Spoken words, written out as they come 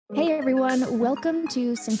Hey everyone, welcome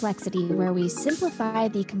to Simplexity, where we simplify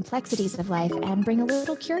the complexities of life and bring a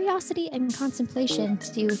little curiosity and contemplation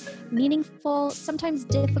to meaningful, sometimes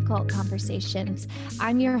difficult conversations.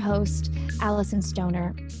 I'm your host, Allison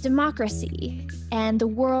Stoner. Democracy and the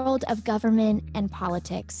world of government and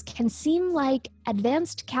politics can seem like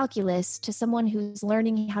advanced calculus to someone who's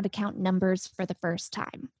learning how to count numbers for the first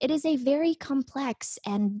time. It is a very complex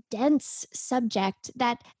and dense subject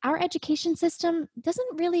that our education system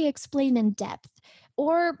doesn't really explain in depth.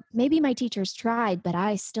 Or maybe my teachers tried, but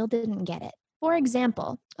I still didn't get it. For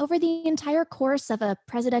example, over the entire course of a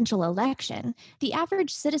presidential election, the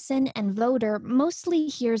average citizen and voter mostly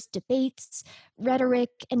hears debates, rhetoric,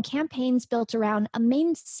 and campaigns built around a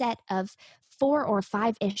main set of 4 or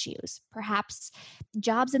 5 issues, perhaps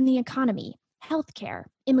jobs in the economy, healthcare,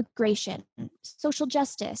 immigration, social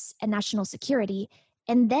justice, and national security,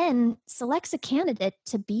 and then selects a candidate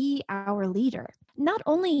to be our leader. Not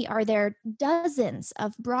only are there dozens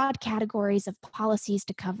of broad categories of policies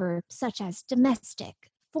to cover, such as domestic,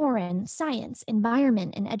 foreign, science,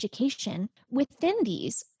 environment, and education, within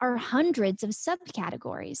these are hundreds of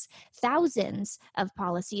subcategories, thousands of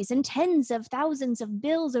policies, and tens of thousands of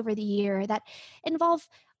bills over the year that involve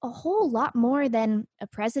a whole lot more than a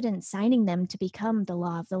president signing them to become the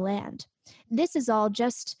law of the land. This is all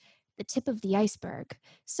just the tip of the iceberg.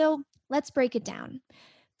 So let's break it down.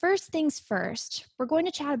 First things first, we're going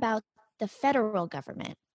to chat about the federal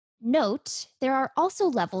government. Note, there are also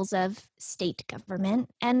levels of state government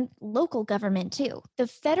and local government too. The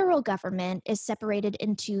federal government is separated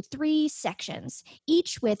into 3 sections,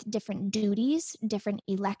 each with different duties, different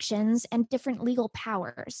elections, and different legal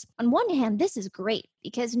powers. On one hand, this is great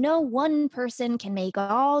because no one person can make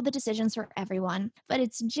all the decisions for everyone, but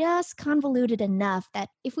it's just convoluted enough that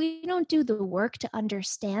if we don't do the work to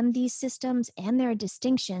understand these systems and their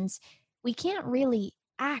distinctions, we can't really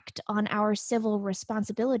act on our civil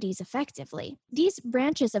responsibilities effectively. These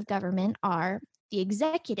branches of government are the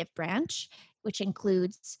executive branch, which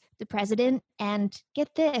includes the president and,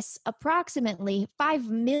 get this, approximately 5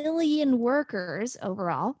 million workers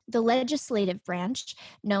overall. The legislative branch,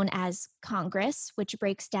 known as Congress, which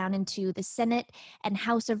breaks down into the Senate and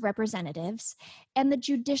House of Representatives, and the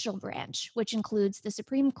judicial branch, which includes the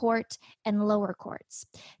Supreme Court and lower courts.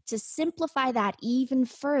 To simplify that even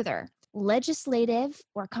further, legislative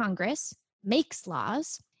or Congress makes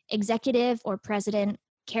laws, executive or president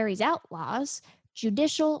carries out laws,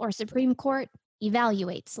 judicial or Supreme Court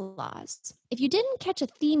evaluates laws. If you didn't catch a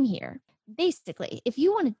theme here, basically, if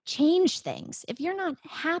you want to change things, if you're not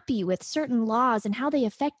happy with certain laws and how they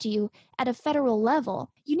affect you at a federal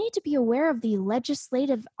level, you need to be aware of the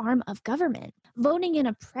legislative arm of government. Voting in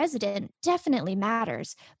a president definitely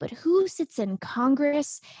matters, but who sits in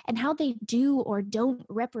Congress and how they do or don't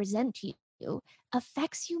represent you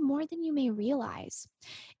affects you more than you may realize.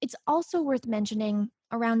 It's also worth mentioning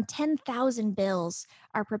around 10,000 bills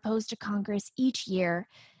are proposed to Congress each year.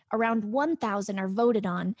 Around 1,000 are voted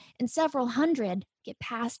on, and several hundred get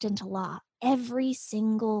passed into law every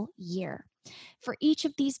single year. For each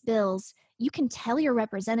of these bills, you can tell your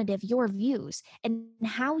representative your views and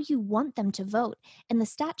how you want them to vote, and the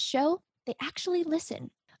stats show they actually listen.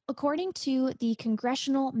 According to the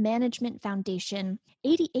Congressional Management Foundation,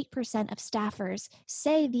 88% of staffers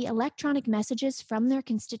say the electronic messages from their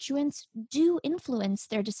constituents do influence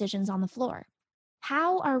their decisions on the floor.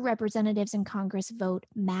 How our representatives in Congress vote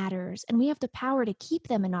matters, and we have the power to keep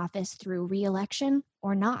them in office through re-election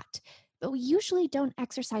or not. But we usually don't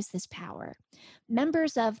exercise this power.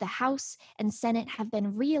 Members of the House and Senate have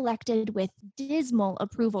been re-elected with dismal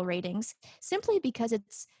approval ratings simply because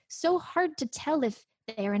it's so hard to tell if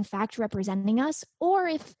they are in fact representing us or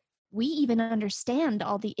if we even understand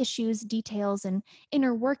all the issues, details, and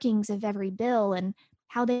inner workings of every bill and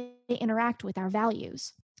how they interact with our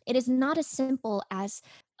values. It is not as simple as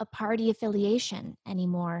a party affiliation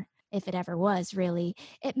anymore, if it ever was, really.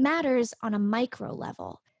 It matters on a micro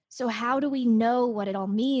level. So how do we know what it all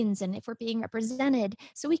means and if we're being represented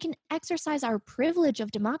so we can exercise our privilege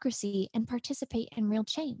of democracy and participate in real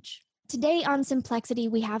change? Today on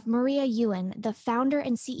Simplexity, we have Maria Yuan, the founder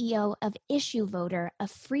and CEO of Issue Voter, a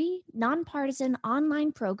free, nonpartisan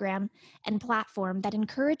online program and platform that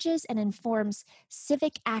encourages and informs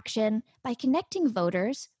civic action by connecting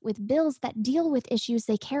voters with bills that deal with issues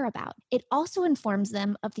they care about. It also informs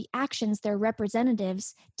them of the actions their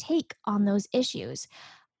representatives take on those issues.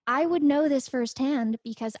 I would know this firsthand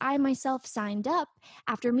because I myself signed up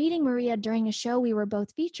after meeting Maria during a show we were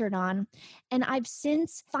both featured on. And I've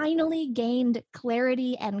since finally gained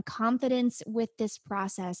clarity and confidence with this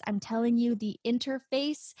process. I'm telling you, the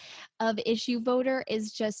interface of Issue Voter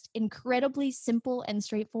is just incredibly simple and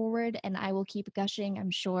straightforward. And I will keep gushing,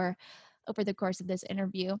 I'm sure, over the course of this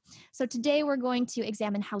interview. So today we're going to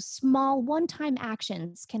examine how small one-time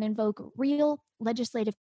actions can invoke real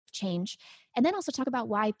legislative change, and then also talk about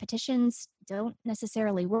why petitions don't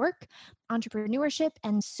necessarily work, entrepreneurship,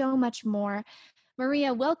 and so much more.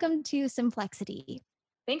 Maria, welcome to Simplexity.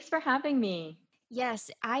 Thanks for having me.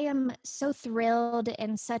 Yes, I am so thrilled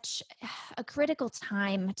in such a critical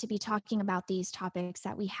time to be talking about these topics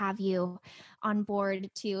that we have you on board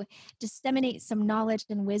to disseminate some knowledge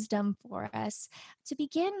and wisdom for us. To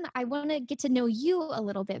begin, I want to get to know you a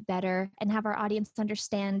little bit better and have our audience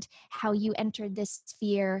understand how you entered this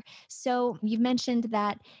sphere. So you've mentioned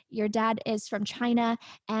that your dad is from China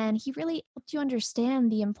and he really helped you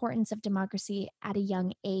understand the importance of democracy at a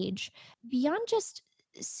young age. Beyond just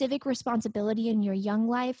civic responsibility in your young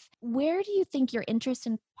life, where do you think your interest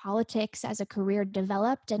in politics as a career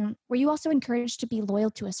developed? And were you also encouraged to be loyal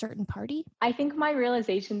to a certain party? I think my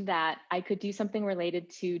realization that I could do something related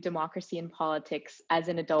to democracy and politics as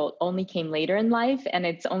an adult only came later in life. And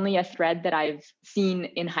it's only a thread that I've seen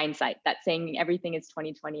in hindsight, that saying everything is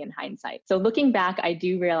 2020 in hindsight. So looking back, I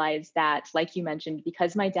do realize that, like you mentioned,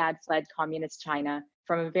 because my dad fled communist China,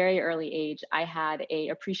 from a very early age, I had an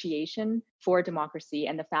appreciation for democracy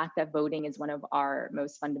and the fact that voting is one of our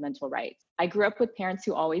most fundamental rights. I grew up with parents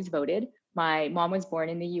who always voted. My mom was born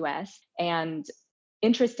in the US, and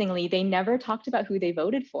interestingly, they never talked about who they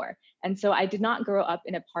voted for. And so I did not grow up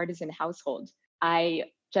in a partisan household. I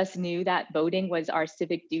just knew that voting was our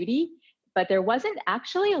civic duty. But there wasn't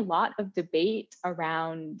actually a lot of debate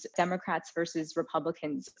around Democrats versus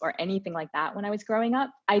Republicans or anything like that when I was growing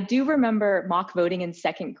up. I do remember mock voting in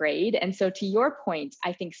second grade. And so to your point,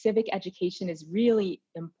 I think civic education is really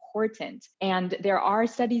important. And there are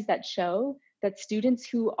studies that show that students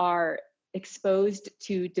who are exposed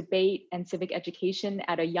to debate and civic education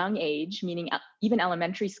at a young age, meaning even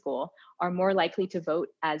elementary school, are more likely to vote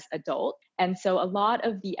as adults. And so a lot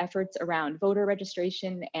of the efforts around voter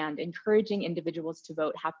registration and encouraging individuals to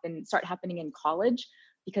vote start happening in college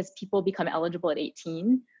because people become eligible at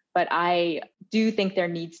 18. But I do think there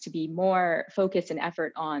needs to be more focus and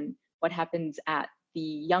effort on what happens at the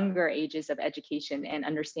younger ages of education and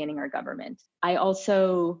understanding our government. I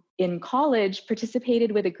also, in college,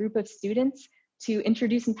 participated with a group of students to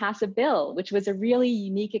introduce and pass a bill, which was a really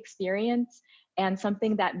unique experience and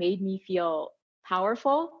something that made me feel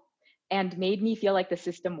powerful and made me feel like the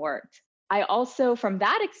system worked. I also, from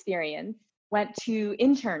that experience, went to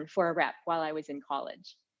intern for a rep while I was in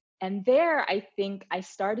college. And there, I think I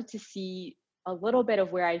started to see a little bit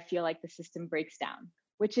of where I feel like the system breaks down,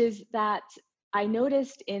 which is that I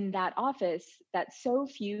noticed in that office that so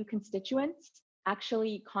few constituents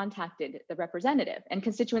actually contacted the representative. And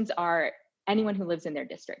constituents are anyone who lives in their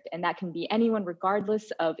district. And that can be anyone regardless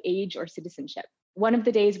of age or citizenship. One of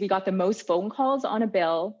the days we got the most phone calls on a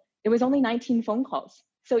bill, it was only 19 phone calls.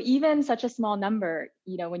 So even such a small number,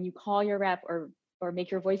 when you call your rep or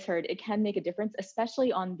make your voice heard, it can make a difference,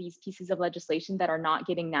 especially on these pieces of legislation that are not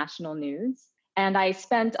getting national news. And I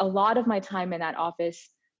spent a lot of my time in that office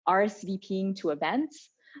RSVPing to events,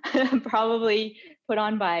 probably put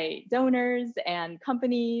on by donors and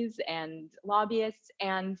companies and lobbyists.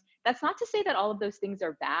 And that's not to say that all of those things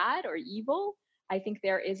are bad or evil. I think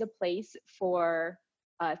there is a place for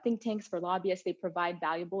think tanks, for lobbyists. They provide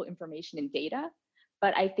valuable information and data.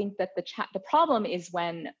 But I think that the problem is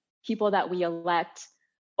when people that we elect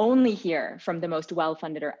only hear from the most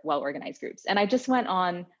well-funded or well-organized groups. And I just went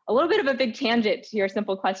on a little bit of a big tangent to your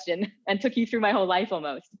simple question and took you through my whole life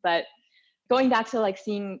almost. But going back to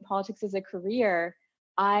seeing politics as a career,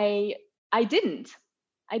 I didn't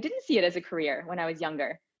see it as a career when I was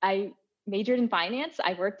younger. I majored in finance.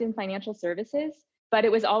 I worked in financial services, but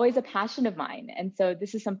it was always a passion of mine. And so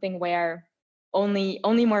this is something where only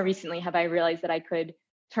more recently have I realized that I could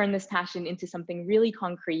turn this passion into something really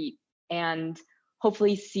concrete and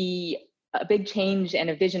hopefully see a big change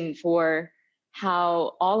and a vision for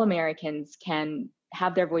how all Americans can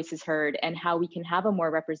have their voices heard and how we can have a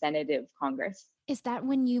more representative Congress. Is that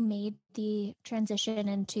when you made the transition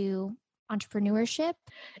into entrepreneurship?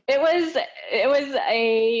 It was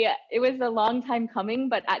a long time coming,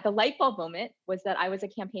 but at the light bulb moment was that I was a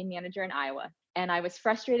campaign manager in Iowa. And I was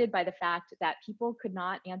frustrated by the fact that people could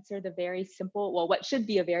not answer the very simple, what should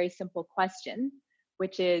be a very simple question,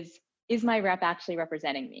 which is my rep actually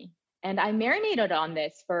representing me? And I marinated on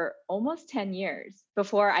this for almost 10 years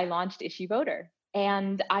before I launched Issue Voter.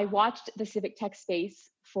 And I watched the civic tech space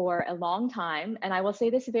for a long time. And I will say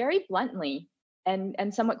this very bluntly and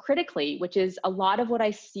somewhat critically, which is a lot of what I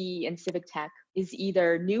see in civic tech is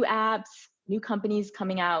either new apps, new companies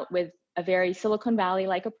coming out with a very Silicon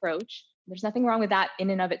Valley-like approach. There's nothing wrong with that in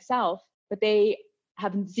and of itself, but they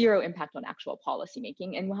have zero impact on actual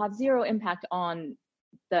policymaking and will have zero impact on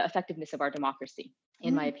the effectiveness of our democracy,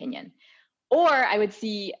 in my opinion. Or I would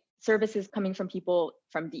see services coming from people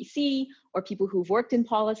from DC or people who've worked in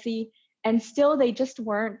policy, and still they just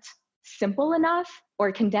weren't simple enough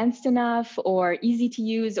or condensed enough or easy to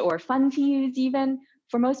use or fun to use even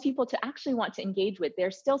for most people to actually want to engage with. They're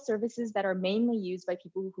still services that are mainly used by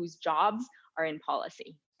people whose jobs are in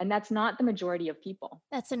policy. And that's not the majority of people.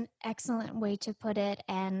 That's an excellent way to put it.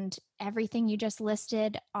 And everything you just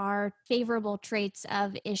listed are favorable traits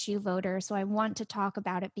of Issue Voter. So I want to talk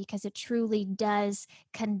about it because it truly does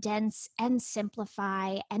condense and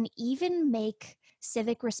simplify and even make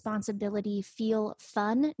civic responsibility feel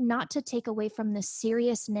fun, not to take away from the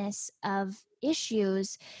seriousness of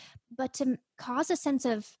issues, but to cause a sense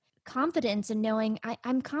of confidence in knowing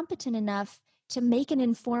I'm competent enough to make an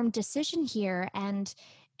informed decision here. And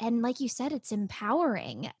like you said, it's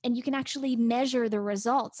empowering and you can actually measure the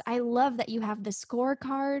results. I love that you have the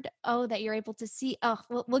scorecard. Oh, that you're able to see. Oh,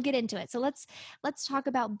 we'll get into it. So let's talk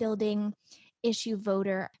about building Issue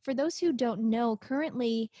Voter. For those who don't know,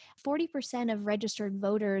 currently 40% of registered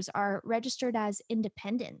voters are registered as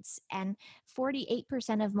independents, and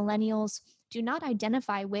 48% of millennials do not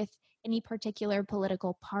identify with any particular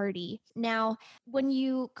political party. Now, when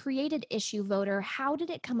you created Issue Voter, how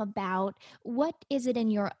did it come about? What is it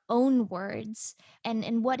in your own words?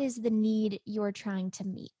 And what is the need you're trying to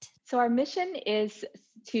meet? So our mission is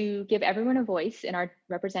to give everyone a voice in our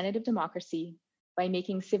representative democracy by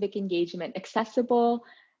making civic engagement accessible,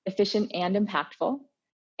 efficient, and impactful.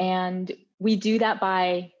 And we do that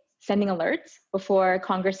by sending alerts before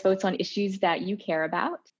Congress votes on issues that you care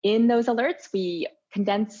about. In those alerts, we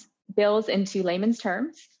condense bills into layman's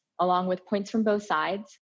terms, along with points from both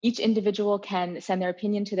sides. Each individual can send their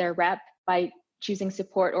opinion to their rep by choosing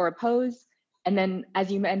support or oppose. And then,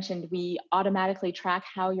 as you mentioned, we automatically track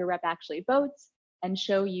how your rep actually votes and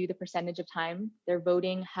show you the percentage of time they're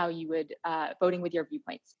voting, how you would voting with your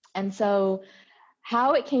viewpoints. And so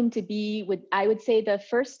how it came to be, I would say the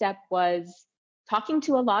first step was talking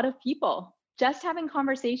to a lot of people, just having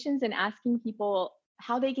conversations and asking people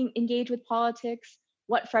how they can engage with politics,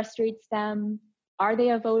 what frustrates them, are they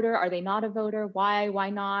a voter, are they not a voter,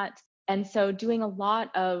 why not? And so doing a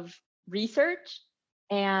lot of research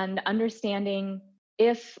and understanding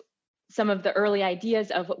if some of the early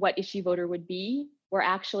ideas of what Issue Voter would be were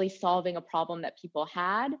actually solving a problem that people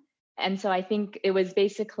had. And so I think it was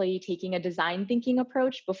basically taking a design thinking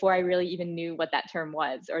approach before I really even knew what that term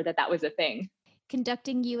was or that was a thing.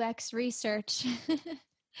 Conducting UX research.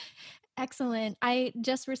 Excellent. I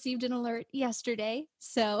just received an alert yesterday,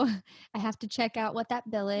 so I have to check out what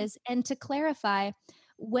that bill is. And to clarify,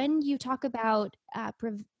 when you talk about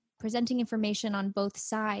presenting information on both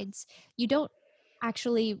sides, you don't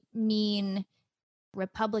actually mean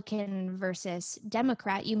Republican versus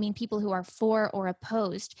Democrat. You mean people who are for or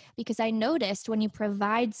opposed. Because I noticed when you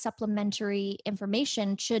provide supplementary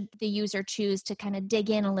information, should the user choose to kind of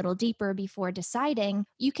dig in a little deeper before deciding,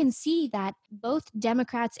 you can see that both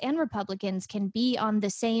Democrats and Republicans can be on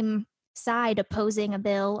the same side opposing a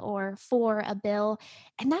bill or for a bill.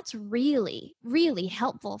 And that's really, really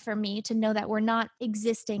helpful for me to know that we're not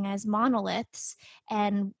existing as monoliths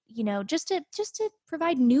and, just to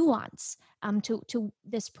provide nuance to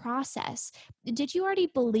this process. Did you already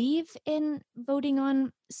believe in voting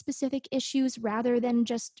on specific issues rather than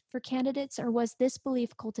just for candidates, or was this belief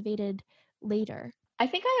cultivated later? I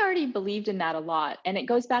think I already believed in that a lot. And it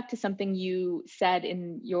goes back to something you said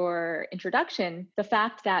in your introduction, the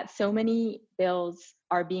fact that so many bills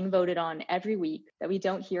are being voted on every week that we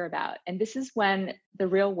don't hear about. And this is when the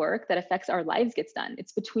real work that affects our lives gets done.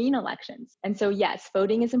 It's between elections. And so yes,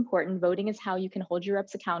 voting is important. Voting is how you can hold your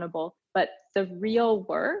reps accountable. But the real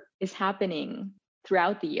work is happening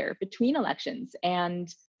throughout the year between elections.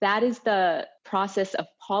 And that is the process of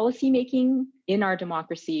policymaking in our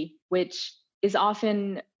democracy, which is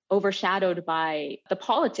often overshadowed by the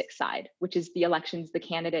politics side, which is the elections, the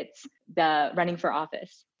candidates, the running for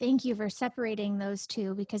office. Thank you for separating those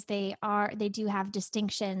two because they do have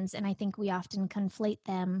distinctions, and I think we often conflate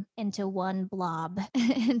them into one blob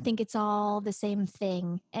and think it's all the same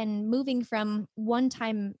thing. And moving from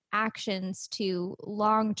one-time actions to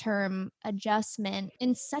long-term adjustment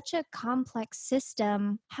in such a complex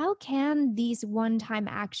system, how can these one-time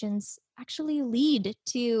actions actually lead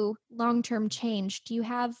to long-term change? Do you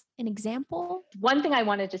have an example? One thing I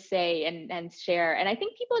wanted to say and share, and I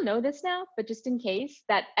think people know this now, but just in case,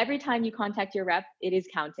 that every time you contact your rep, it is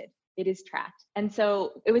counted. It is tracked. And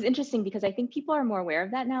so it was interesting because I think people are more aware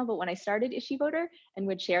of that now. But when I started Issue Voter and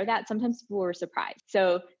would share that, sometimes people were surprised.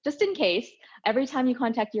 So just in case, every time you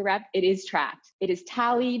contact your rep, it is tracked. It is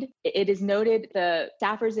tallied. It is noted. The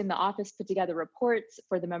staffers in the office put together reports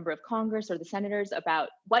for the member of Congress or the senators about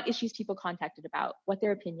what issues people contacted about, what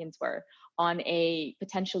their opinions were on a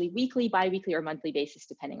potentially weekly, bi-weekly, or monthly basis,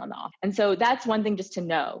 depending on the office. And so that's one thing just to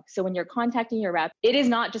know. So when you're contacting your rep, it is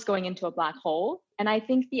not just going into a black hole. And I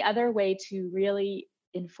think the other way to really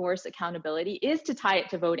enforce accountability is to tie it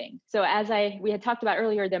to voting. So as we had talked about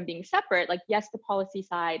earlier, them being separate, like yes, the policy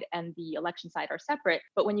side and the election side are separate,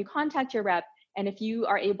 but when you contact your rep, and if you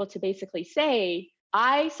are able to basically say,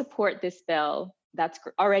 I support this bill, that's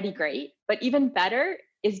already great. But even better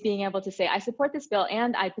is being able to say, I support this bill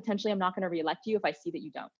and I potentially am not going to reelect you if I see that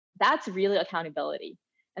you don't. That's really accountability.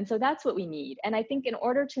 And so that's what we need. And I think in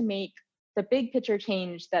order to make the big picture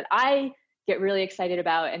change that I get really excited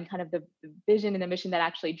about, and kind of the vision and the mission that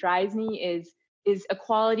actually drives me is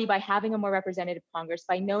equality by having a more representative Congress,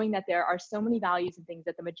 by knowing that there are so many values and things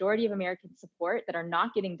that the majority of Americans support that are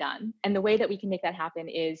not getting done. And the way that we can make that happen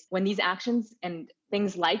is when these actions and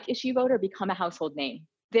things like Issue Voter become a household name.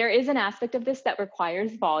 There is an aspect of this that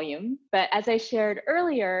requires volume, but as I shared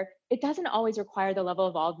earlier, it doesn't always require the level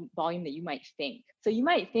of volume that you might think. So you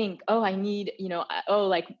might think, oh, I need,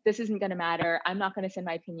 like this isn't going to matter. I'm not going to send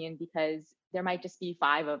my opinion because there might just be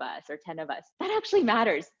 5 of us or 10 of us. That actually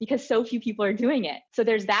matters because so few people are doing it. So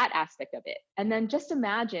there's that aspect of it. And then just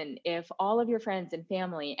imagine if all of your friends and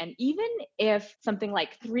family, and even if something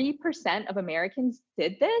like 3% of Americans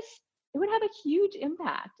did this, it would have a huge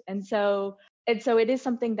impact. And so it is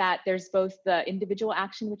something that there's both the individual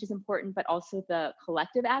action, which is important, but also the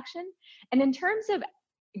collective action. And in terms of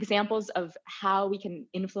examples of how we can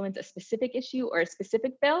influence a specific issue or a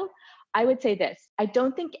specific bill, I would say this: I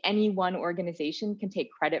don't think any one organization can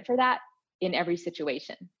take credit for that in every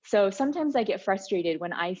situation. So sometimes I get frustrated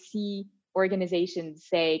when I see organizations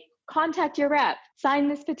say, contact your rep, sign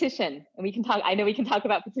this petition. And I know we can talk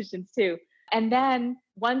about petitions too. And then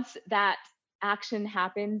once that action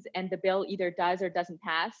happens and the bill either does or doesn't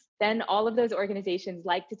pass, then all of those organizations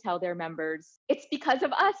like to tell their members, it's because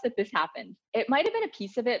of us that this happened. It might have been a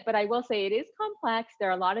piece of it, but I will say it is complex. There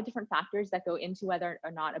are a lot of different factors that go into whether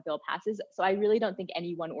or not a bill passes. So I really don't think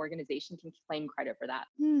any one organization can claim credit for that.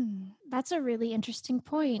 That's a really interesting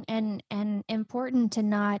point, and important to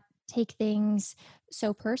not take things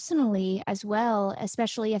so personally as well,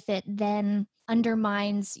 especially if it then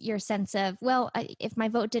undermines your sense of, well, if my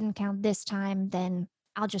vote didn't count this time, then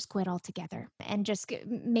I'll just quit altogether, and just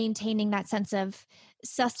maintaining that sense of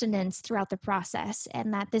sustenance throughout the process,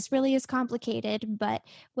 and that this really is complicated, but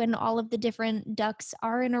when all of the different ducks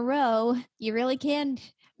are in a row, you really can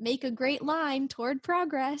make a great line toward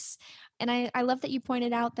progress. And I love that you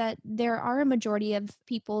pointed out that there are a majority of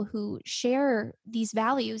people who share these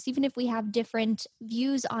values. Even if we have different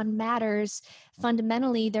views on matters,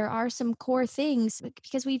 fundamentally, there are some core things,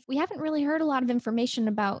 because we haven't really heard a lot of information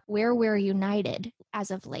about where we're united as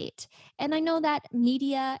of late. And I know that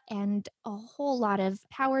media and a whole lot of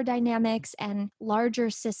power dynamics and larger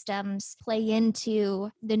systems play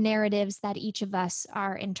into the narratives that each of us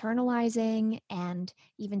are internalizing and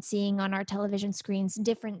even seeing on our television screens.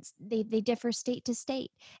 They differ state to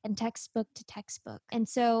state and textbook to textbook. And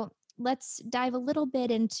so let's dive a little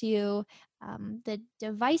bit into the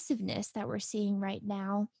divisiveness that we're seeing right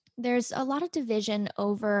now. There's a lot of division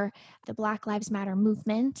over the Black Lives Matter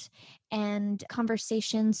movement and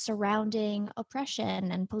conversations surrounding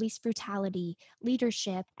oppression and police brutality,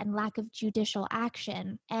 leadership, and lack of judicial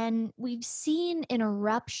action. And we've seen an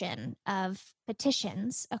eruption of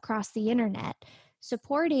petitions across the internet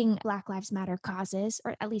supporting Black Lives Matter causes,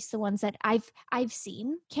 or at least the ones that I've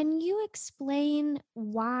seen. Can you explain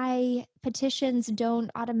why petitions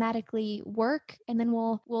don't automatically work? And then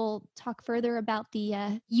we'll talk further about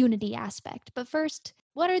the unity aspect. But first,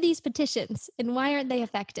 what are these petitions and why aren't they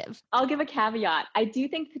effective? I'll give a caveat. I do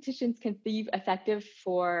think petitions can be effective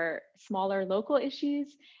for smaller local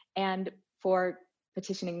issues and for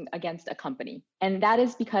petitioning against a company. And that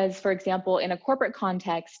is because, for example, in a corporate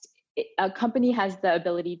context, a company has the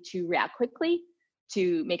ability to react quickly,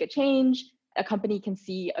 to make a change. A company can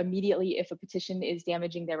see immediately if a petition is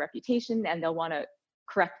damaging their reputation, and they'll want to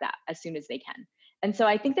correct that as soon as they can. And so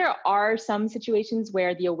I think there are some situations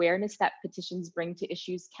where the awareness that petitions bring to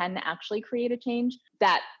issues can actually create a change.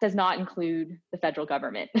 That does not include the federal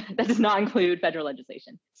government. That does not include federal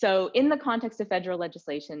legislation. So in the context of federal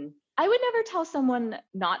legislation, I would never tell someone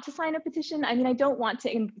not to sign a petition. I mean, I don't want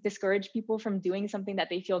to discourage people from doing something that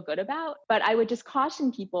they feel good about, but I would just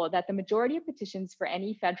caution people that the majority of petitions for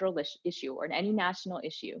any federal issue or any national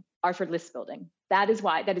issue are for list building. That is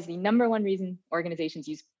the number one reason organizations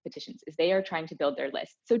use petitions, is they are trying to build their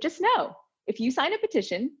list. So just know, if you sign a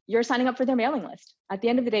petition, you're signing up for their mailing list. At the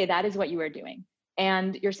end of the day, that is what you are doing.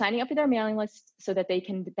 And you're signing up for their mailing list so that they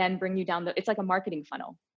can then bring you down it's like a marketing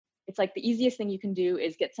funnel. It's like the easiest thing you can do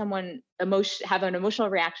is get someone have an emotional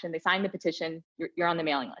reaction. They sign the petition, you're on the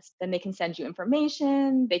mailing list. Then they can send you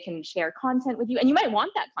information, they can share content with you, and you might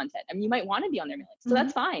want that content. I mean, you might want to be on their mailing list, so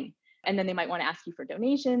that's fine. And then they might want to ask you for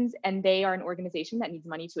donations, and they are an organization that needs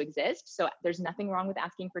money to exist. So there's nothing wrong with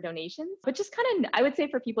asking for donations, but just kind of, I would say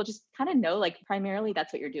for people, just kind of know, like, primarily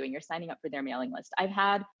that's what you're doing. You're signing up for their mailing list. I've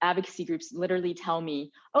had advocacy groups literally tell me,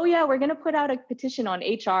 oh yeah, we're going to put out a petition on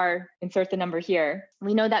HR, insert the number here.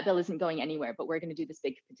 We know that bill isn't going anywhere, but we're going to do this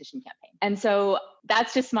big petition campaign. And so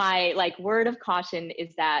that's just my word of caution,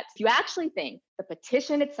 is that if you actually think the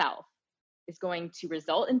petition itself is going to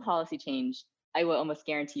result in policy change, I will almost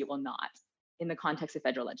guarantee it will not in the context of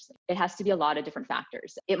federal legislation. It has to be a lot of different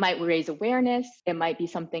factors. It might raise awareness. It might be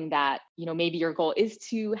something that, maybe your goal is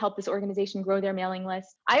to help this organization grow their mailing list.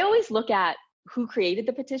 I always look at who created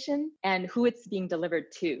the petition and who it's being delivered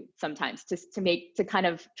to sometimes, to kind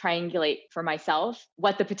of triangulate for myself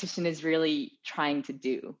what the petition is really trying to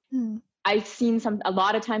do. I've seen a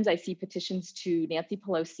lot of times I see petitions to Nancy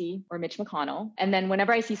Pelosi or Mitch McConnell. And then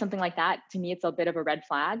whenever I see something like that, to me, it's a bit of a red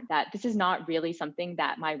flag that this is not really something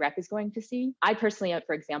that my rep is going to see. I personally,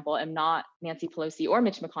 for example, am not Nancy Pelosi or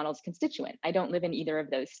Mitch McConnell's constituent. I don't live in either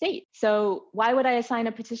of those states. So why would I assign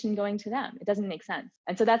a petition going to them? It doesn't make sense.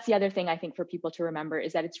 And so that's the other thing I think for people to remember,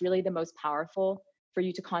 is that it's really the most powerful for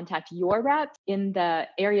you to contact your rep in the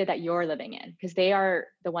area that you're living in, because they are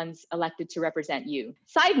the ones elected to represent you.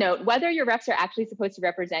 Side note, whether your reps are actually supposed to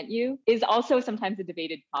represent you is also sometimes a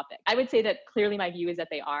debated topic. I would say that clearly my view is that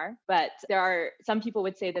they are, but some people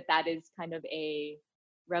would say that that is kind of a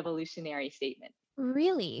revolutionary statement.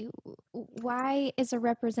 Really? Why is a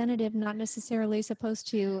representative not necessarily supposed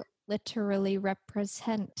to literally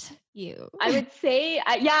represent you? I would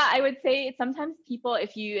say sometimes people,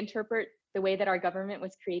 if you interpret the way that our government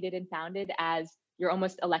was created and founded as you're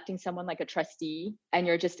almost electing someone like a trustee, and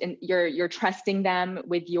you're trusting them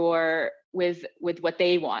with what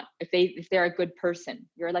they want. If they're a good person,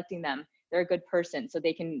 you're electing them. They're a good person, so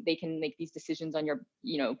they can make these decisions on your,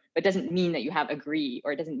 but it doesn't mean that you have agree,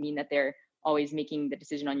 or it doesn't mean that they're always making the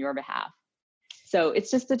decision on your behalf. So it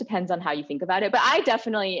depends on how you think about it. But I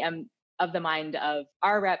definitely am of the mind of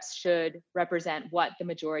our reps should represent what the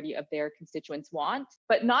majority of their constituents want,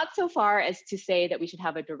 but not so far as to say that we should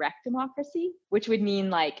have a direct democracy, which would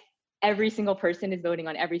mean every single person is voting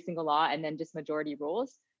on every single law and then just majority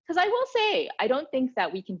rules. Because I will say, I don't think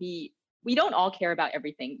that we don't all care about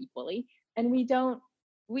everything equally, and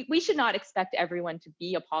we should not expect everyone to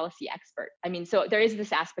be a policy expert. I mean, so there is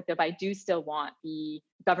this aspect of, I do still want the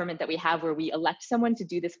government that we have where we elect someone to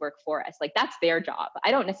do this work for us. That's their job.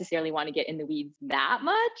 I don't necessarily want to get in the weeds that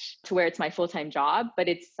much to where it's my full-time job, but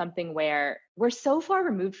it's something where we're so far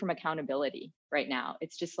removed from accountability right now.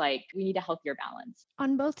 It's just we need a healthier balance.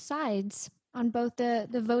 On both sides. On both the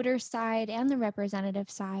voter side and the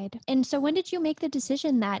representative side. And so when did you make the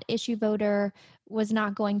decision that Issue Voter was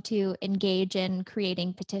not going to engage in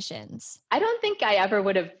creating petitions? I don't think I ever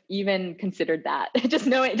would have even considered that.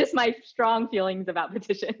 just my strong feelings about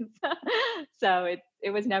petitions. So it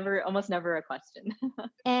was almost never a question.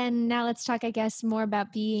 And now let's talk, I guess, more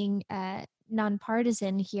about being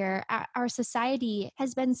nonpartisan here. Our society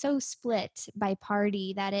has been so split by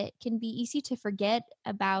party that it can be easy to forget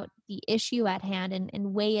about the issue at hand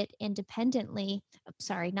and weigh it independently.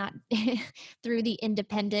 Sorry, not through the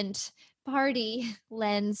independent party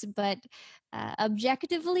lens, but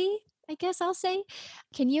objectively, I guess I'll say.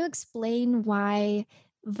 Can you explain why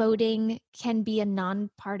voting can be a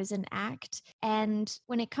nonpartisan act? And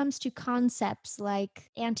when it comes to concepts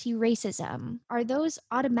like anti-racism, are those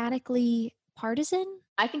automatically partisan?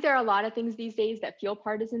 I think there are a lot of things these days that feel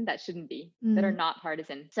partisan that shouldn't be, that are not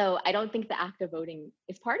partisan. So I don't think the act of voting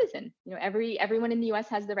is partisan. Everyone in the US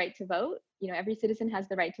has the right to vote. Every citizen has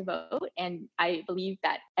the right to vote. And I believe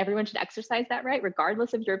that everyone should exercise that right,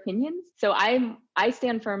 regardless of your opinions. So I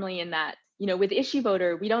stand firmly in that, with Issue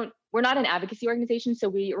Voter, we're not an advocacy organization. So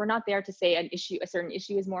we're not there to say a certain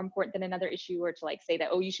issue is more important than another issue, or to say that,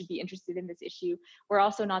 oh, you should be interested in this issue. We're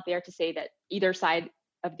also not there to say that either side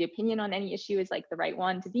of the opinion on any issue is the right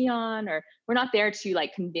one to be on, or we're not there to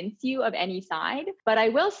convince you of any side. But I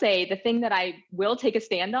will say the thing that I will take a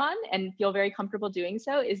stand on and feel very comfortable doing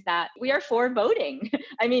so is that we are for voting.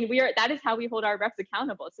 I mean, that is how we hold our reps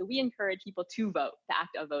accountable. So we encourage people to vote, the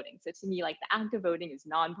act of voting. So to me, the act of voting is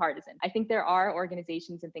nonpartisan. I think there are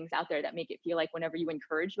organizations and things out there that make it feel like whenever you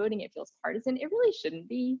encourage voting, it feels partisan. It really shouldn't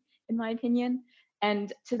be, in my opinion.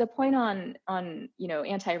 And to the point on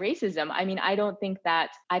anti-racism, I mean, I don't think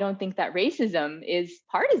that racism is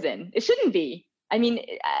partisan. It shouldn't be. I mean,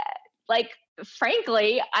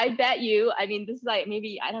 frankly, I bet you, I mean, this is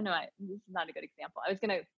maybe, I don't know, this is not a good example.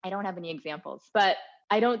 I don't have any examples, but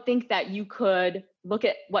I don't think that you could look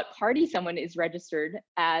at what party someone is registered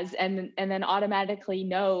as and then automatically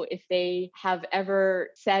know if they have ever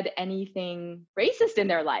said anything racist in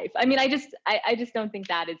their life. I mean, I just don't think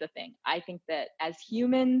that is a thing. I think that as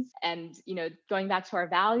humans and, going back to our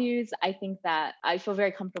values, I think that I feel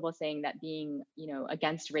very comfortable saying that being,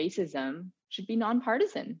 against racism should be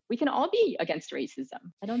nonpartisan. We can all be against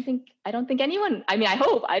racism. I don't think anyone, I mean, I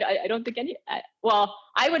hope, I don't think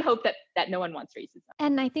I would hope that no one wants racism.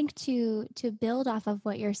 And I think to build off of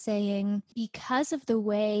what you're saying, because of the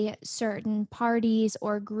way certain parties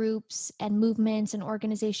or groups and movements and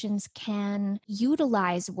organizations can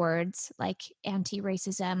utilize words like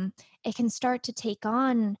anti-racism, it can start to take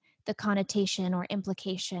on the connotation or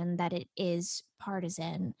implication that it is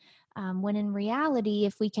partisan. When in reality,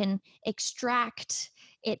 if we can extract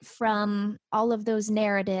it from all of those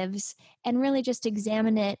narratives and really just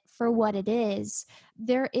examine it for what it is,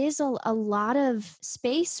 there is a lot of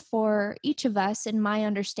space for each of us, in my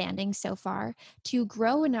understanding so far, to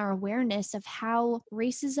grow in our awareness of how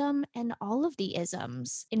racism and all of the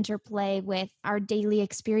isms interplay with our daily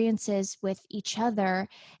experiences with each other.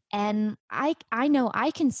 And I know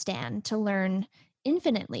I can stand to learn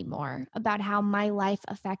infinitely more about how my life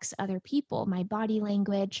affects other people, my body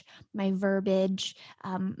language, my verbiage,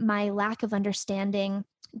 my lack of understanding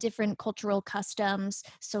different cultural customs,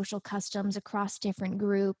 social customs across different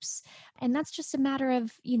groups. And that's just a matter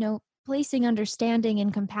of, placing understanding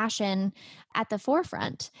and compassion at the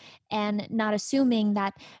forefront and not assuming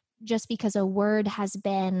that just because a word has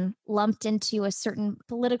been lumped into a certain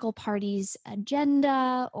political party's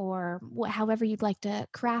agenda or however you'd like to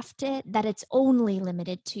craft it, that it's only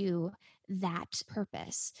limited to that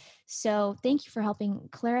purpose. So thank you for helping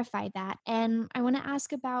clarify that. And I want to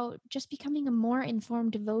ask about just becoming a more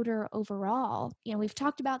informed voter overall. We've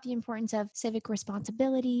talked about the importance of civic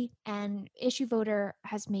responsibility, and Issue Voter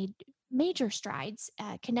has made major strides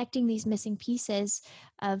connecting these missing pieces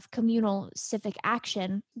of communal civic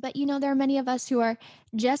action. But, there are many of us who are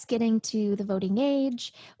just getting to the voting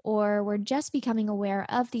age, or we're just becoming aware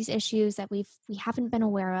of these issues that we haven't been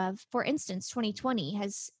aware of. For instance, 2020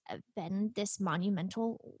 has been this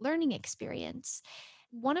monumental learning experience.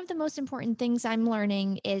 One of the most important things I'm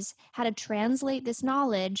learning is how to translate this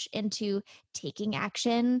knowledge into taking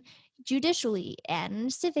action judicially and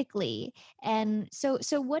civically. And so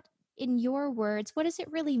what, in your words, what does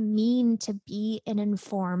it really mean to be an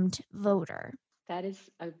informed voter? That is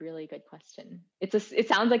a really good question. It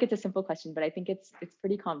sounds like it's a simple question, but I think it's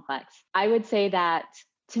pretty complex. I would say that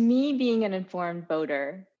to me, being an informed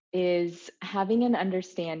voter is having an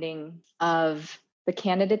understanding of the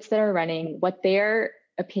candidates that are running, what their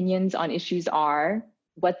opinions on issues are,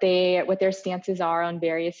 what their stances are on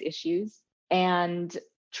various issues, and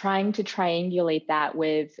trying to triangulate that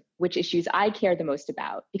with which issues I care the most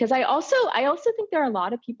about. Because I also think there are a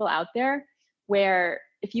lot of people out there where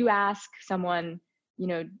if you ask someone,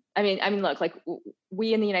 I mean, look,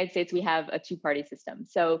 we in the United States, we have a two-party system.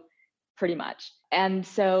 So pretty much. And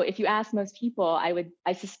so if you ask most people,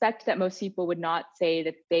 I suspect that most people would not say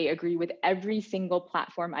that they agree with every single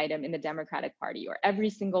platform item in the Democratic Party or every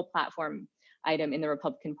single platform item in the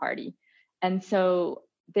Republican Party. And so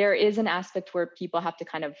there is an aspect where people have to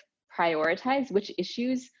kind of prioritize which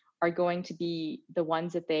issues are going to be the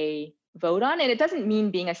ones that they vote on. And it doesn't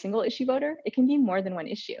mean being a single issue voter. It can be more than one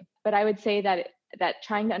issue. But I would say that that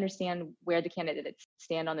trying to understand where the candidates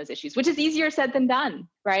stand on those issues, which is easier said than done,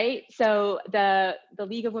 right? So the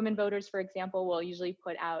League of Women Voters, for example, will usually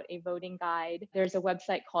put out a voting guide. There's a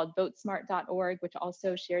website called votesmart.org, which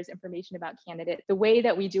also shares information about candidates. The way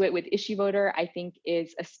that we do it with Issue Voter, I think,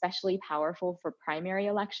 is especially powerful for primary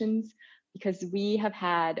elections, because we have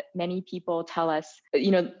had many people tell us,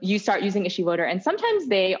 you start using Issue Voter, and sometimes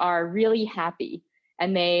they are really happy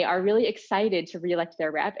and they are really excited to reelect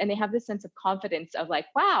their rep. And they have this sense of confidence of like,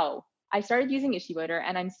 wow, I started using Issue Voter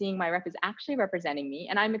and I'm seeing my rep is actually representing me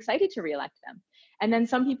and I'm excited to reelect them. And then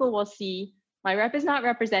some people will see my rep is not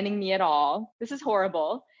representing me at all. This is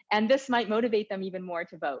horrible. And this might motivate them even more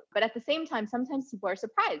to vote. But at the same time, sometimes people are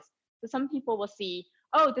surprised. So some people will see,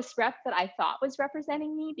 oh, this rep that I thought was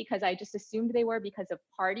representing me because I just assumed they were because of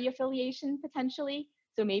party affiliation potentially.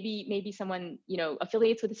 So maybe someone,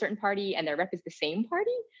 affiliates with a certain party and their rep is the same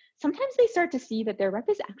party. Sometimes they start to see that their rep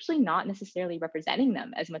is actually not necessarily representing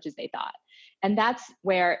them as much as they thought. And that's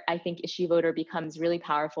where I think Issue Voter becomes really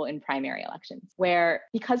powerful in primary elections, where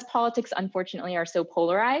because politics, unfortunately, are so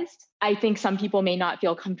polarized, I think some people may not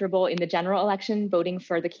feel comfortable in the general election voting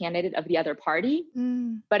for the candidate of the other party.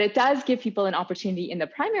 But it does give people an opportunity in the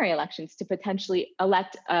primary elections to potentially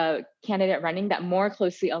elect a candidate running that more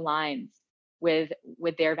closely aligns with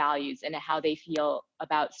their values and how they feel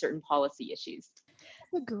about certain policy issues.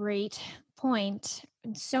 That's a great point.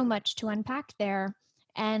 And so much to unpack there.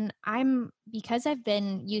 And because I've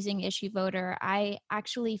been using Issue Voter, I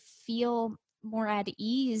actually feel more at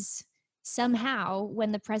ease somehow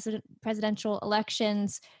when the presidential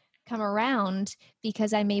elections come around,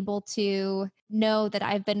 because I'm able to know that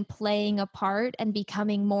I've been playing a part and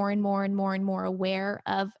becoming more and more and more and more aware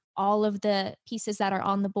of all of the pieces that are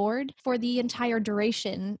on the board for the entire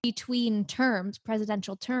duration between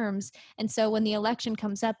presidential terms. And so when the election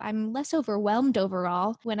comes up, I'm less overwhelmed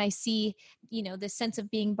overall when I see, this sense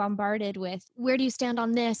of being bombarded with, where do you stand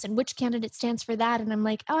on this and which candidate stands for that? And I'm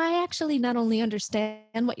like, oh, I actually not only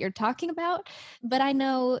understand what you're talking about, but I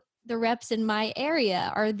know the reps in my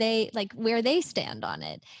area, are they like where they stand on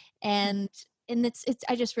it. And it's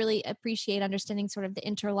I just really appreciate understanding sort of the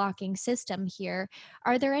interlocking system here.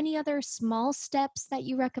 Are there any other small steps that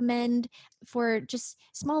you recommend for just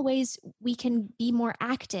small ways we can be more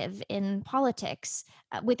active in politics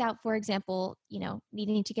without, for example,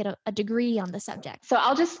 needing to get a degree on the subject? So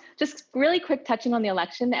I'll just really quick touching on the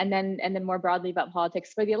election and then more broadly about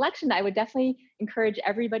politics. For the election, I would definitely encourage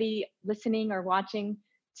everybody listening or watching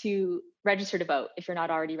to register to vote if you're not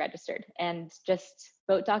already registered, and just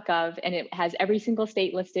vote.gov, and it has every single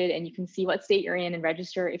state listed and you can see what state you're in and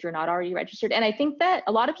register if you're not already registered. And I think that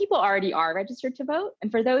a lot of people already are registered to vote.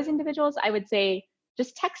 And for those individuals, I would say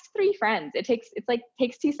just text 3 friends. It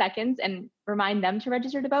takes 2 seconds and remind them to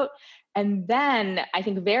register to vote. And then I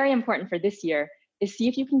think very important for this year is see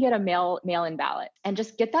if you can get a mail-in ballot and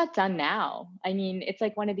just get that done now. I mean, it's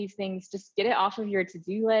like one of these things, just get it off of your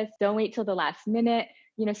to-do list. Don't wait till the last minute.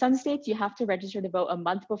 Some states you have to register to vote a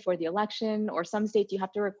month before the election, or some states you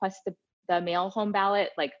have to request the mail home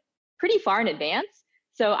ballot like pretty far in advance.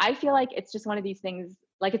 So I feel like it's just one of these things,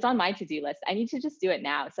 like it's on my to-do list. I need to just do it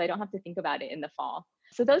now so I don't have to think about it in the fall.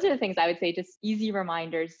 So those are the things I would say, just easy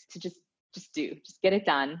reminders to just get it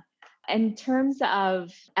done. In terms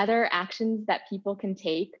of other actions that people can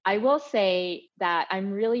take, I will say that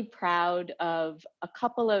I'm really proud of a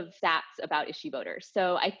couple of stats about Issue Voters.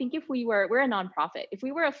 So I think if we're a nonprofit, if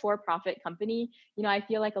we were a for-profit company, I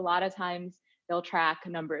feel like a lot of times they'll track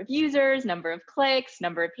number of users, number of clicks,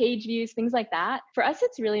 number of page views, things like that. For us,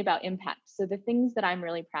 it's really about impact. So the things that I'm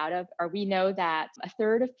really proud of are, we know that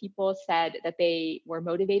 1/3 of people said that they were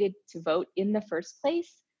motivated to vote in the first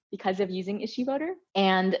place because of using Issue Voter.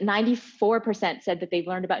 And 94% said that they've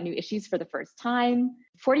learned about new issues for the first time.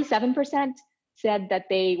 47% said that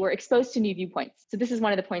they were exposed to new viewpoints. So this is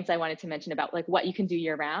one of the points I wanted to mention about like what you can do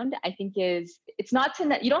year round. I think it's not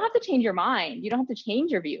you don't have to change your mind. You don't have to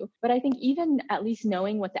change your view. But I think even at least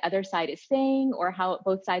knowing what the other side is saying or how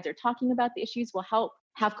both sides are talking about the issues will help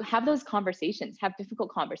have those conversations, have difficult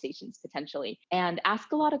conversations potentially, and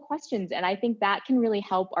ask a lot of questions. And I think that can really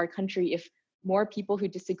help our country if more people who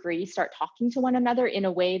disagree start talking to one another in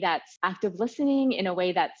a way that's active listening, in a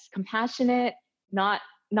way that's compassionate, not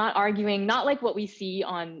arguing, not like what we see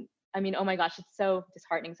on, oh my gosh, it's so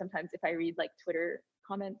disheartening sometimes if I read like Twitter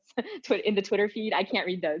comments in the Twitter feed. I can't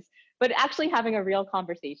read those, but actually having a real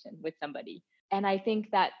conversation with somebody. And I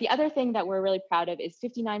think that the other thing that we're really proud of is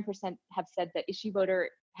 59% have said that Issue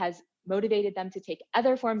Voter has motivated them to take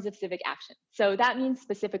other forms of civic action. So that means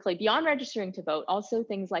specifically beyond registering to vote, also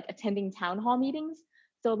things like attending town hall meetings.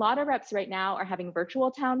 So a lot of reps right now are having virtual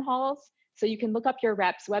town halls So you can look up your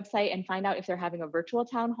rep's website and find out if they're having a virtual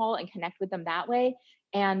town hall and connect with them that way.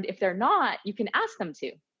 And if they're not, you can ask them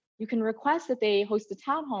to. You can request that they host a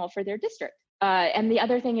town hall for their district. And the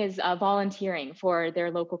other thing is volunteering for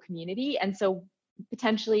their local community. And so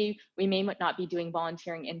potentially we may not be doing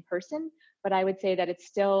volunteering in person, but I would say that it's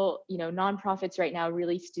still, nonprofits right now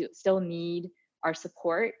really still need our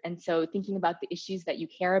support. And so thinking about the issues that you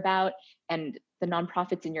care about and the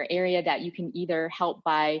nonprofits in your area that you can either help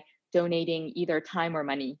by donating either time or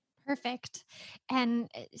money. Perfect. And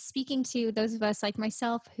speaking to those of us like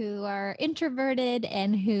myself who are introverted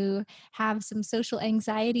and who have some social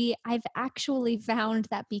anxiety, I've actually found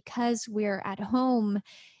that because we're at home,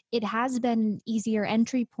 it has been an easier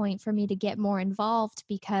entry point for me to get more involved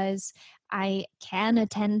because I can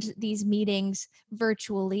attend these meetings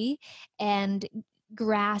virtually and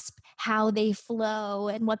grasp how they flow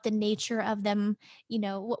and what the nature of them,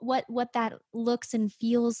 what that looks and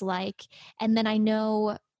feels like. And then I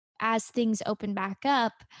know as things open back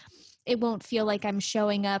up, it won't feel like I'm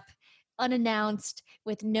showing up unannounced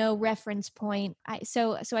with no reference point.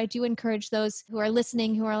 So I do encourage those who are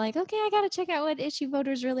listening who are like, okay, I got to check out what Issue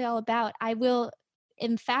Voter is really all about. I will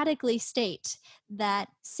emphatically state that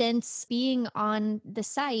since being on the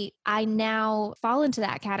site, I now fall into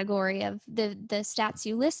that category of the stats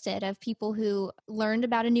you listed of people who learned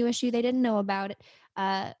about a new issue they didn't know about,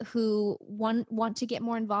 who want to get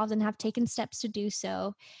more involved and have taken steps to do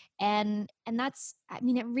so. And that's, I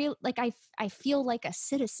mean, it really, like, I feel like a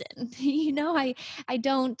citizen. I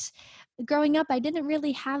don't, growing up, I didn't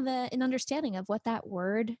really have an understanding of what that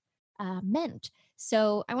word meant.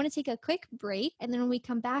 So I want to take a quick break. And then when we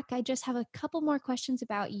come back, I just have a couple more questions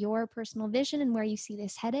about your personal vision and where you see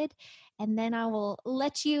this headed. And then I will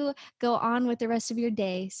let you go on with the rest of your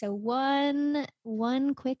day. So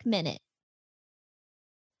one quick minute.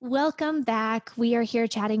 Welcome back. We are here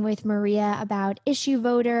chatting with Maria about Issue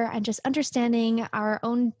Voter and just understanding our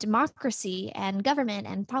own democracy and government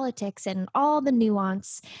and politics and all the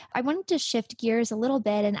nuance. I wanted to shift gears a little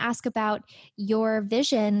bit and ask about your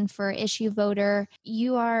vision for Issue Voter.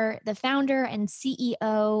 You are the founder and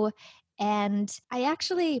CEO. And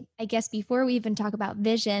I guess before we even talk about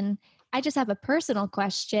vision, I just have a personal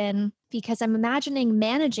question because I'm imagining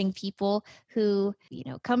managing people who,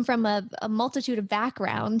 come from a multitude of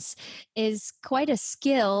backgrounds is quite a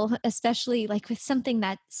skill, especially like with something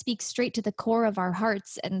that speaks straight to the core of our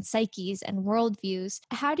hearts and psyches and worldviews.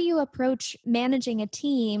 How do you approach managing a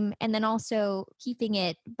team and then also keeping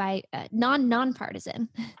it by nonpartisan?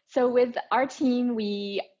 So with our team,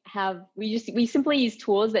 we simply use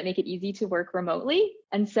tools that make it easy to work remotely.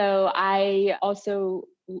 And so I also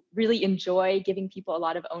really enjoy giving people a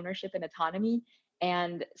lot of ownership and autonomy.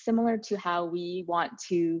 And similar to how we want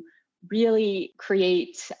to really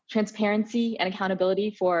create transparency and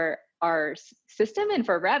accountability for our system and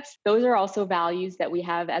for reps, those are also values that we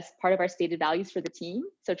have as part of our stated values for the team.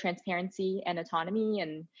 So transparency and autonomy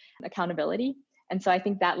and accountability. And so I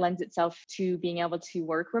think that lends itself to being able to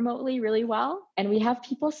work remotely really well. And we have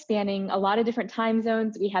people spanning a lot of different time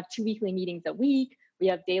zones. We have 2 weekly meetings a week. We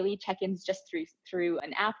have daily check-ins just through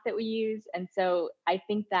an app that we use. And so I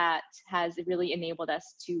think that has really enabled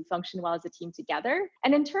us to function well as a team together.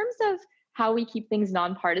 And in terms of how we keep things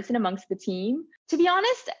nonpartisan amongst the team, to be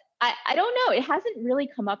honest, I don't know. It hasn't really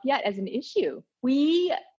come up yet as an issue.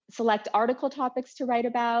 We select article topics to write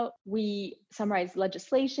about. We summarize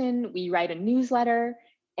legislation. We write a newsletter.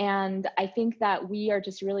 And I think that we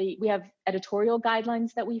have editorial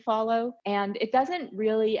guidelines that we follow. And it doesn't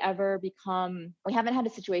really ever we haven't had a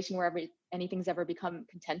situation where anything's ever become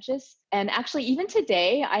contentious. And actually, even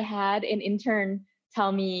today, I had an intern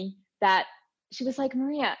tell me that she was like,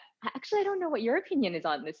 Maria, actually, I don't know what your opinion is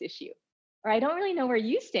on this issue, or I don't really know where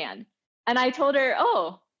you stand. And I told her,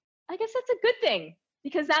 oh, I guess that's a good thing,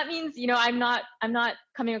 because that means, I'm not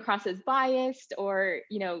coming across as biased or,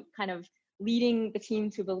 kind of leading the team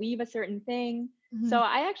to believe a certain thing. Mm-hmm. So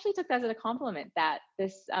I actually took that as a compliment that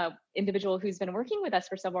this individual who's been working with us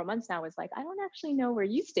for several months now was like, I don't actually know where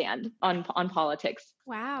you stand on politics.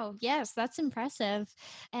 Wow. Yes, that's impressive.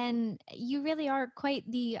 And you really are quite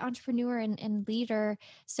the entrepreneur and leader.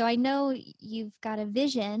 So I know you've got a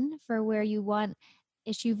vision for where you want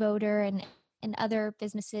Issue Voter and other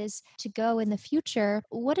businesses to go in the future.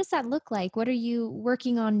 What does that look like? What are you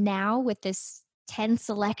working on now with this 10th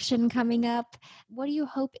election coming up? What do you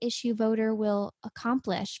hope Issue Voter will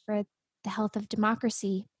accomplish for the health of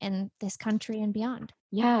democracy in this country and beyond?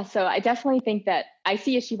 Yeah, so I definitely think that I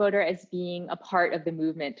see Issue Voter as being a part of the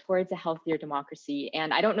movement towards a healthier democracy.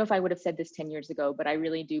 And I don't know if I would have said this 10 years ago, but I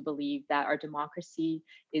really do believe that our democracy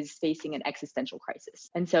is facing an existential crisis.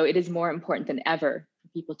 And so it is more important than ever for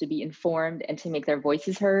people to be informed and to make their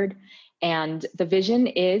voices heard. And the vision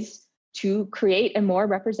is to create a more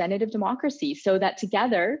representative democracy so that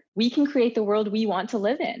together we can create the world we want to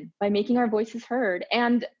live in by making our voices heard.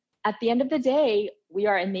 And at the end of the day, we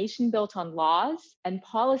are a nation built on laws, and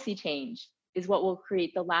policy change is what will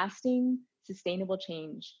create the lasting, sustainable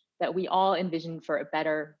change that we all envision for a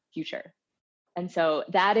better future. And so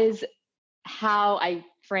that is how I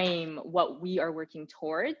frame what we are working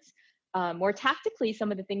towards. More tactically,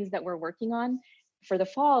 some of the things that we're working on for the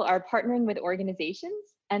fall are partnering with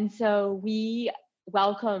organizations. And so we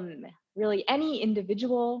welcome really any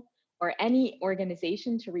individual or any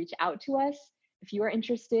organization to reach out to us if you are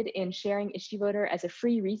interested in sharing Issue Voter as a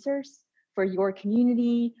free resource for your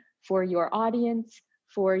community, for your audience,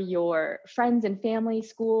 for your friends and family,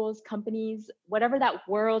 schools, companies, whatever that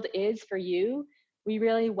world is for you. We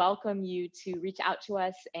really welcome you to reach out to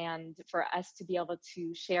us and for us to be able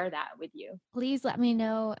to share that with you. Please let me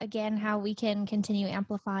know again how we can continue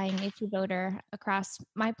amplifying Issue Voter across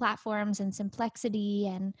my platforms and Simplexity,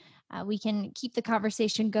 and we can keep the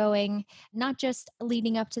conversation going, not just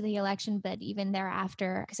leading up to the election, but even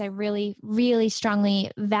thereafter, because I really, really strongly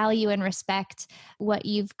value and respect what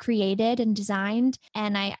you've created and designed.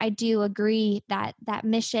 And I do agree that that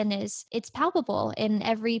mission it's palpable in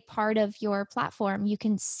every part of your platform. You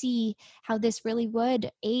can see how this really would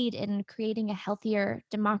aid in creating a healthier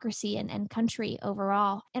democracy and country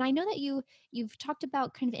overall. And I know that you've talked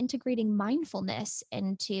about kind of integrating mindfulness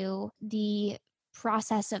into the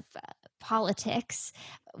process of politics.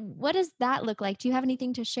 What does that look like? Do you have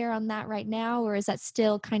anything to share on that right now, or is that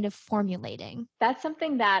still kind of formulating? That's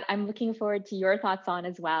something that I'm looking forward to your thoughts on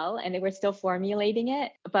as well. And we're still formulating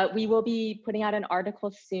it, but we will be putting out an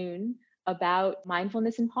article soon about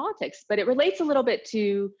mindfulness in politics. But it relates a little bit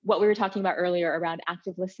to what we were talking about earlier around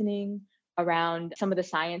active listening, around some of the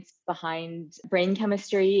science behind brain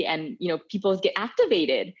chemistry, and people get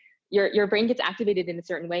activated. Your brain gets activated in a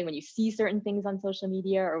certain way when you see certain things on social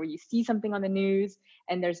media or when you see something on the news,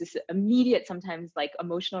 and there's this immediate, sometimes like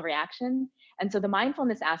emotional reaction. And so the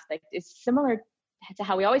mindfulness aspect is similar to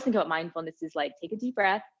how we always think about mindfulness, is like take a deep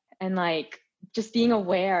breath and like just being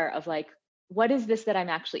aware of like, what is this that I'm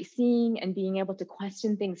actually seeing, and being able to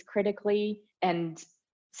question things critically. And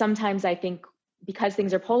sometimes I think because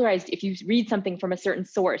things are polarized, if you read something from a certain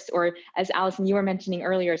source, or as Allison, you were mentioning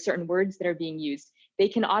earlier, certain words that are being used, they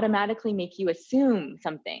can automatically make you assume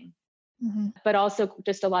something. Mm-hmm. But also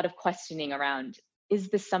just a lot of questioning around, is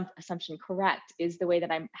this assumption correct? Is the way that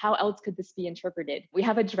how else could this be interpreted? We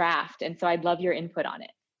have a draft, and so I'd love your input on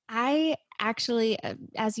it. I actually,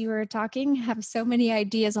 as you were talking, have so many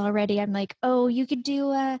ideas already. I'm like, oh, you could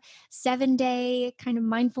do a 7-day kind of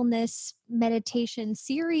mindfulness meditation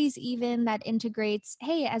series, even that integrates,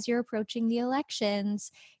 hey, as you're approaching the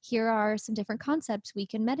elections, here are some different concepts we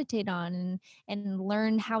can meditate on and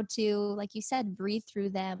learn how to, like you said, breathe through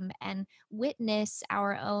them and witness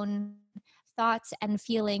our own thoughts and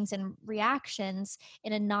feelings and reactions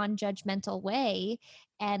in a non-judgmental way.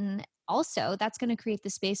 And also that's going to create the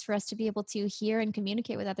space for us to be able to hear and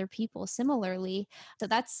communicate with other people similarly. So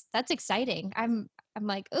that's exciting. I'm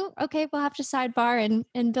like, oh, okay, we'll have to sidebar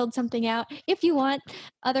and build something out if you want.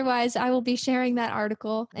 Otherwise, I will be sharing that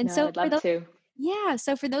article. And no, so I'd love to. Yeah.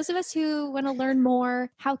 So for those of us who want to learn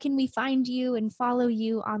more, how can we find you and follow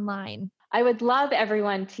you online? I would love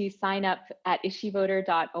everyone to sign up at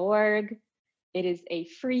issuevoter.org. It is a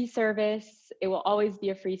free service. It will always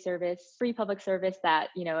be a free service, free public service that,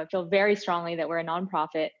 I feel very strongly that we're a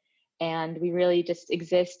nonprofit, and we really just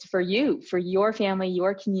exist for you, for your family,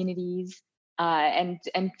 your communities, and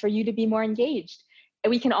for you to be more engaged. And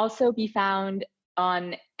we can also be found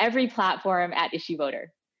on every platform at Issue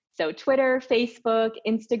Voter. So Twitter, Facebook,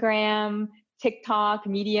 Instagram, TikTok,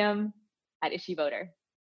 Medium, at Issue Voter.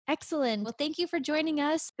 Excellent. Well, thank you for joining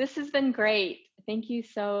us. This has been great. Thank you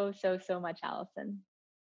so much, Allison.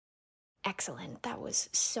 Excellent. That was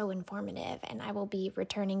so informative, and I will be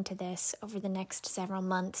returning to this over the next several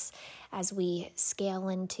months as we scale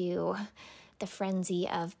into the frenzy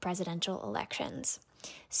of presidential elections.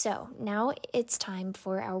 So now it's time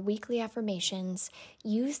for our weekly affirmations.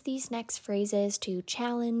 Use these next phrases to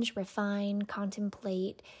challenge, refine,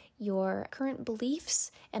 contemplate your current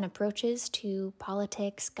beliefs and approaches to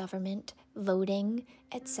politics, government, voting,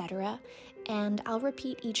 etc. And I'll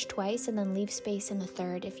repeat each twice and then leave space in the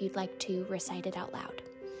third if you'd like to recite it out loud.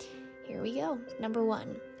 Here we go. Number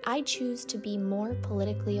 1, I choose to be more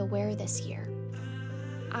politically aware this year.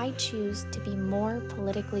 I choose to be more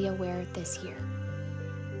politically aware this year.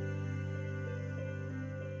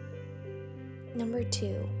 Number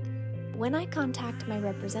 2, when I contact my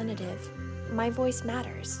representative, my voice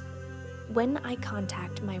matters. When I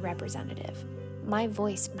contact my representative, my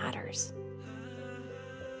voice matters.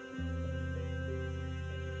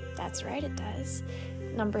 That's right, it does.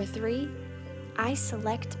 Number 3, I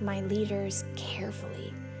select my leaders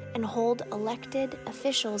carefully and hold elected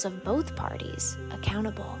officials of both parties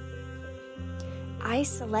accountable. I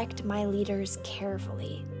select my leaders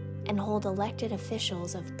carefully and hold elected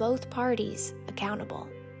officials of both parties accountable.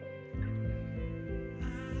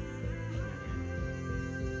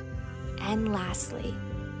 And lastly,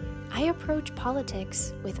 I approach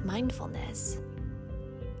politics with mindfulness.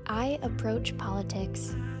 I approach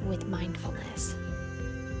politics with mindfulness.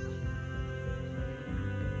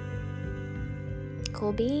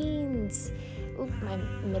 Cool beans. Oop, my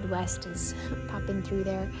Midwest is popping through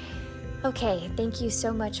there. Okay, thank you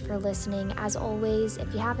so much for listening. As always,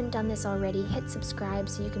 if you haven't done this already, hit subscribe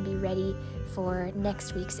so you can be ready for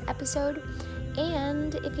next week's episode.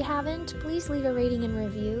 And if you haven't, please leave a rating and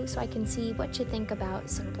review so I can see what you think about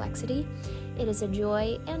Simplexity. It is a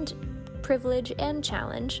joy and privilege and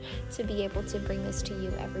challenge to be able to bring this to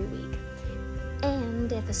you every week.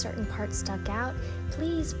 And if a certain part stuck out,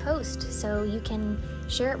 please post so you can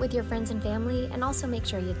share it with your friends and family, and also make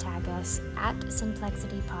sure you tag us at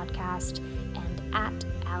Simplexity Podcast and at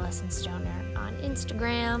Allison Stoner on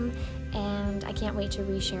Instagram. And I can't wait to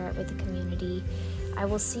reshare it with the community. I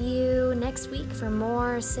will see you next week for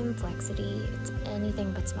more Simplexity. It's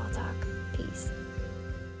anything but small talk. Peace.